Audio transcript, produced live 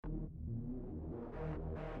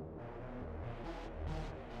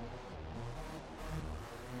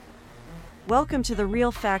Welcome to the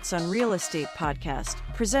Real Facts on Real Estate podcast,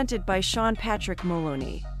 presented by Sean Patrick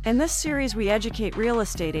Maloney. In this series, we educate real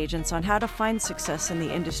estate agents on how to find success in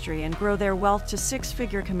the industry and grow their wealth to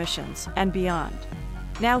six-figure commissions and beyond.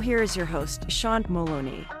 Now here is your host, Sean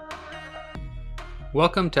Maloney.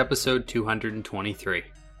 Welcome to episode 223,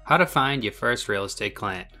 How to Find Your First Real Estate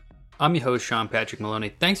Client. I'm your host, Sean Patrick Maloney.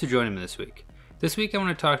 Thanks for joining me this week. This week, I want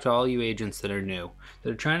to talk to all you agents that are new,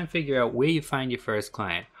 that are trying to figure out where you find your first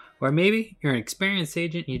client. Or maybe you're an experienced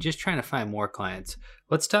agent and you're just trying to find more clients.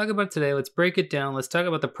 Let's talk about it today. Let's break it down. Let's talk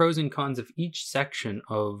about the pros and cons of each section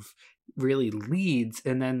of really leads,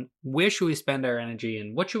 and then where should we spend our energy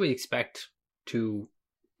and what should we expect to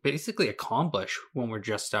basically accomplish when we're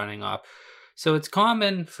just starting off. So it's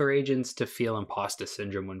common for agents to feel imposter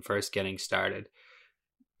syndrome when first getting started.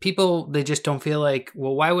 People, they just don't feel like,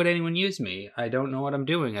 well, why would anyone use me? I don't know what I'm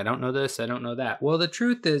doing. I don't know this. I don't know that. Well, the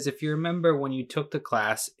truth is, if you remember when you took the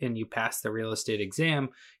class and you passed the real estate exam,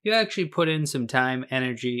 you actually put in some time,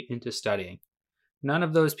 energy into studying. None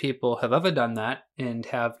of those people have ever done that and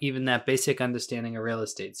have even that basic understanding of real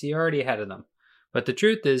estate. So you're already ahead of them. But the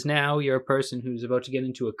truth is, now you're a person who's about to get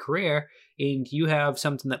into a career and you have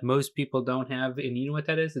something that most people don't have. And you know what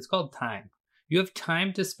that is? It's called time. You have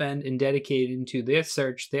time to spend and dedicate into their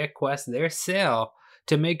search, their quest, their sale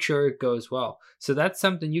to make sure it goes well. So that's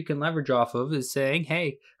something you can leverage off of, is saying,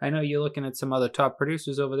 hey, I know you're looking at some other top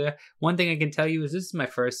producers over there. One thing I can tell you is this is my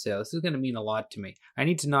first sale. This is going to mean a lot to me. I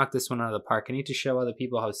need to knock this one out of the park. I need to show other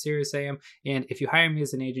people how serious I am. And if you hire me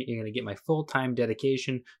as an agent, you're going to get my full-time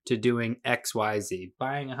dedication to doing X, Y, Z.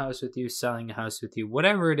 Buying a house with you, selling a house with you,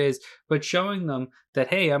 whatever it is, but showing them that,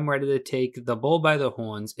 hey, I'm ready to take the bull by the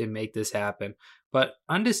horns and make this happen. But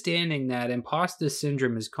understanding that imposter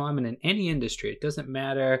syndrome is common in any industry. It doesn't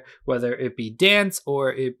matter whether it be dance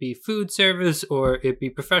or it be food service or it be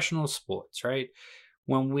professional sports, right?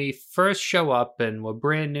 When we first show up and we're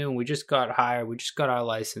brand new and we just got hired, we just got our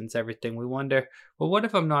license, everything, we wonder, well, what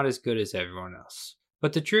if I'm not as good as everyone else?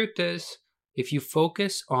 But the truth is, if you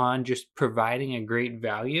focus on just providing a great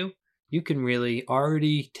value, you can really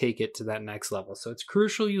already take it to that next level. So it's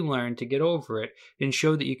crucial you learn to get over it and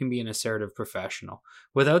show that you can be an assertive professional.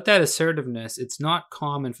 Without that assertiveness, it's not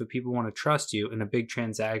common for people to want to trust you in a big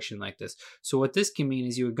transaction like this. So what this can mean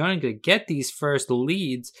is you're going to get these first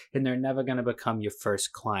leads and they're never going to become your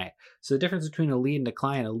first client. So the difference between a lead and a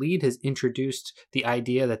client, a lead has introduced the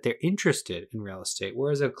idea that they're interested in real estate,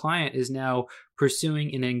 whereas a client is now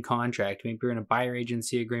pursuing an end contract. Maybe you're in a buyer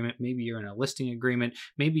agency agreement, maybe you're in a listing agreement,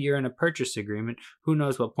 maybe you're in a purchase agreement, who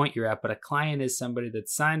knows what point you're at, but a client is somebody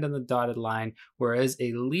that's signed on the dotted line, whereas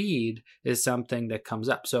a lead is something that comes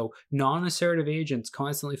up. So non-assertive agents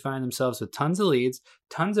constantly find themselves with tons of leads,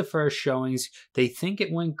 tons of first showings. They think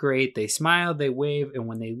it went great, they smile, they wave, and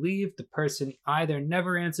when they leave, the person either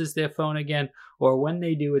never answers their phone again, or when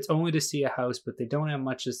they do, it's only to see a house, but they don't have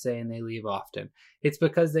much to say and they leave often. It's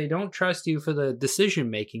because they don't trust you for the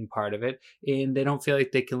decision-making part of it, and they don't feel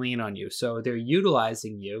like they can lean on you. So they're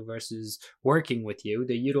utilizing you versus working with you.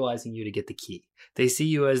 They're utilizing you to get the key. They see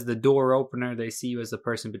you as the door opener. They see you as the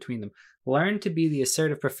person between them. Learn to be the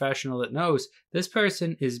assertive professional that knows this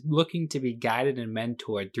person is looking to be guided and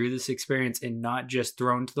mentored through this experience and not just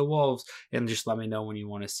thrown to the wolves and just let me know when you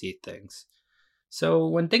want to see things. So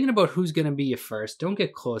when thinking about who's going to be your first, don't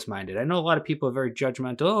get close-minded. I know a lot of people are very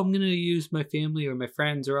judgmental. Oh, I'm going to use my family or my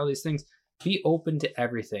friends or all these things. Be open to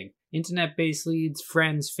everything. Internet-based leads,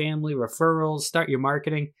 friends, family, referrals, start your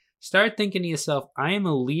marketing. Start thinking to yourself, I am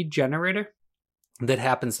a lead generator that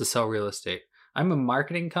happens to sell real estate. I'm a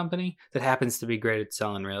marketing company that happens to be great at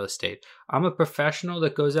selling real estate. I'm a professional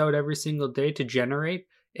that goes out every single day to generate,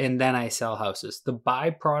 and then I sell houses. The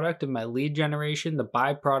byproduct of my lead generation, the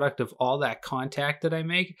byproduct of all that contact that I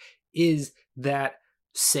make is that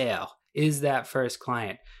sale, is that first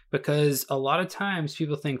client. Because a lot of times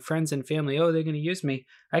people think friends and family, oh, they're going to use me.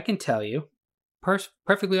 I can tell you,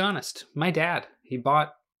 perfectly honest, my dad, he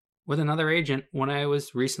bought with another agent when I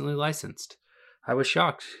was recently licensed. I was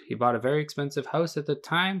shocked. He bought a very expensive house at the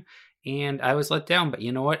time, and I was let down. But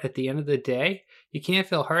you know what? At the end of the day, you can't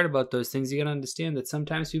feel hard about those things. You got to understand that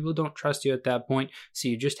sometimes people don't trust you at that point. So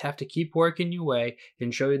you just have to keep working your way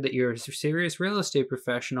and show that you're a serious real estate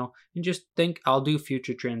professional and just think, I'll do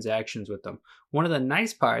future transactions with them. One of the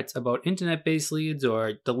nice parts about internet-based leads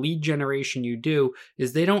or the lead generation you do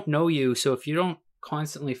is they don't know you. So if you don't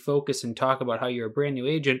constantly focus and talk about how you're a brand new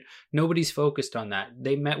agent, nobody's focused on that.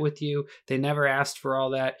 They met with you. They never asked for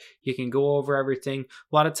all that. You can go over everything.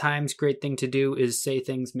 A lot of times, great thing to do is say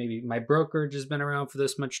things, maybe my brokerage has been around for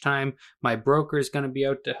this much time. My broker is going to be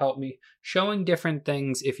out to help me. Showing different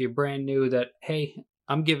things if you're brand new that, hey,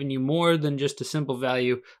 I'm giving you more than just a simple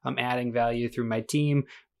value. I'm adding value through my team.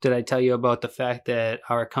 Did I tell you about the fact that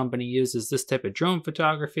our company uses this type of drone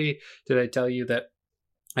photography? Did I tell you that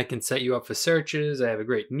I can set you up for searches? I have a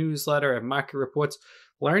great newsletter. I have market reports.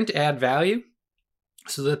 Learn to add value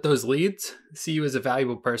so that those leads see you as a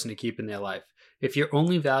valuable person to keep in their life. If your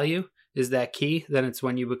only value is that key, then it's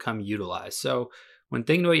when you become utilized. So when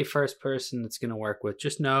thinking about your first person that's going to work with,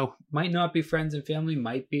 just know, might not be friends and family,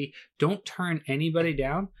 might be. Don't turn anybody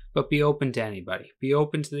down, but be open to anybody. Be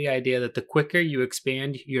open to the idea that the quicker you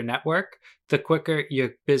expand your network, the quicker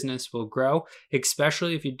your business will grow,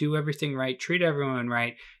 especially if you do everything right, treat everyone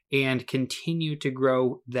right, and continue to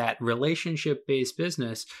grow that relationship-based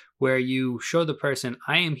business where you show the person,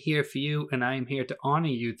 I am here for you and I am here to honor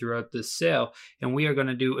you throughout this sale, and we are going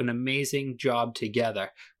to do an amazing job together.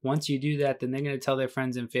 Once you do that, then they're going to tell their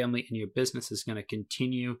friends and family, and your business is going to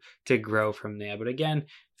continue to grow from there. But again,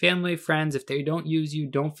 family, friends, if they don't use you,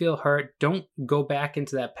 don't feel hurt. Don't go back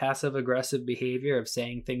into that passive-aggressive behavior of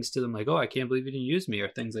saying things to them like, oh, I can't believe you didn't use me, or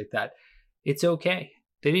things like that. It's okay.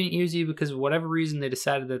 They didn't use you because of whatever reason they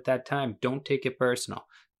decided at that time. Don't take it personal.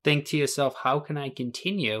 Think to yourself, how can I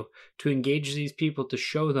continue to engage these people to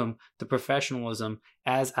show them the professionalism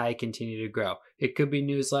as I continue to grow? It could be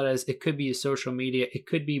newsletters. It could be your social media. It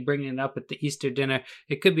could be bringing it up at the Easter dinner.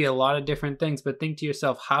 It could be a lot of different things. But think to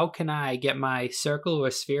yourself, how can I get my circle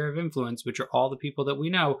or sphere of influence, which are all the people that we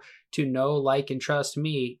know, to know, like, and trust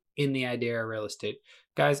me in the idea of real estate?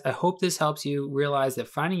 Guys, I hope this helps you realize that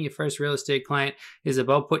finding your first real estate client is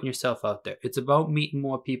about putting yourself out there. It's about meeting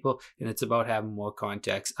more people, and it's about having more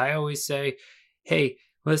contacts. I always say, hey,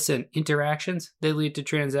 listen, interactions, they lead to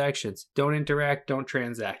transactions. Don't interact, don't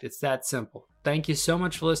transact. It's that simple. Thank you so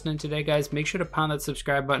much for listening today, guys. Make sure to pound that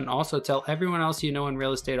subscribe button. Also, tell everyone else you know in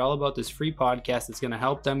real estate all about this free podcast that's going to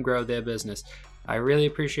help them grow their business. I really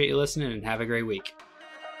appreciate you listening, and have a great week.